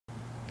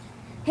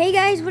Hey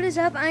guys, what is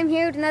up? I'm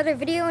here with another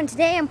video, and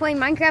today I'm playing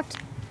Minecraft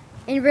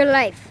in real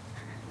life.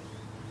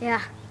 Yeah,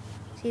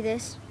 see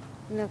this?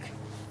 Look,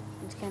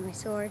 it's got my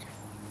sword,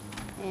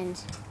 and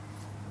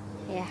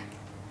yeah,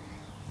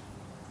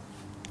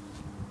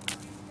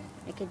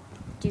 I could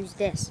use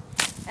this.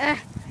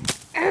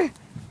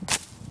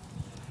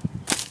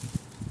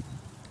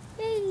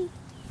 Yay!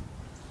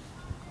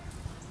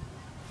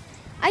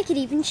 I could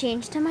even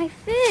change to my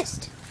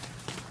fist.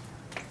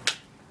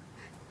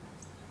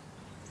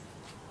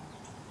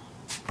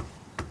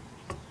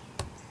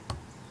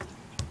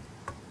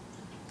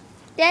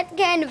 That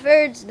kind of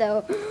hurts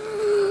though.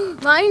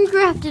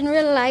 Minecraft in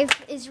real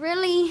life is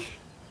really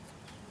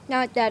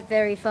not that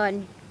very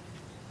fun.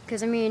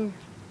 Because I mean,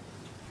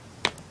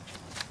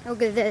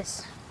 look at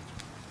this.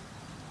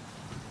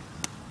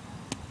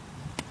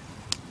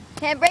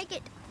 Can't break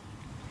it.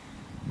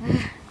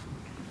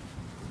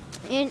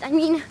 And I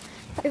mean,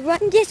 I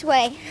run this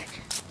way.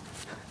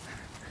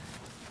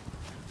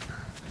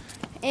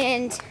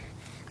 And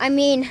I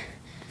mean,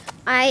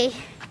 I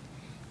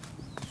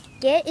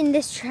get in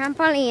this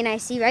trampoline I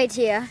see right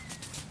here,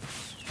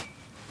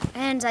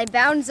 and I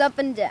bounce up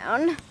and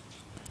down.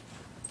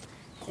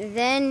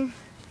 Then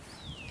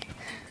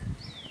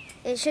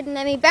it shouldn't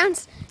let me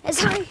bounce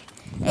as high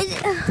as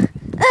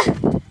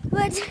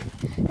but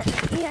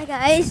yeah,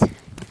 guys,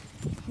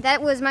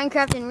 that was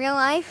Minecraft in real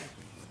life.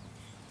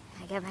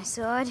 I got my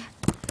sword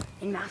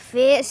in my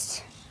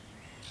fist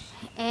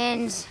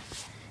and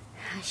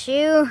a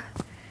shoe.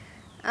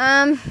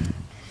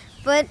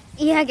 But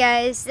yeah,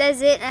 guys,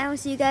 that's it. I will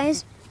see you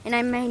guys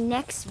in my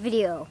next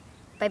video.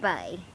 Bye bye.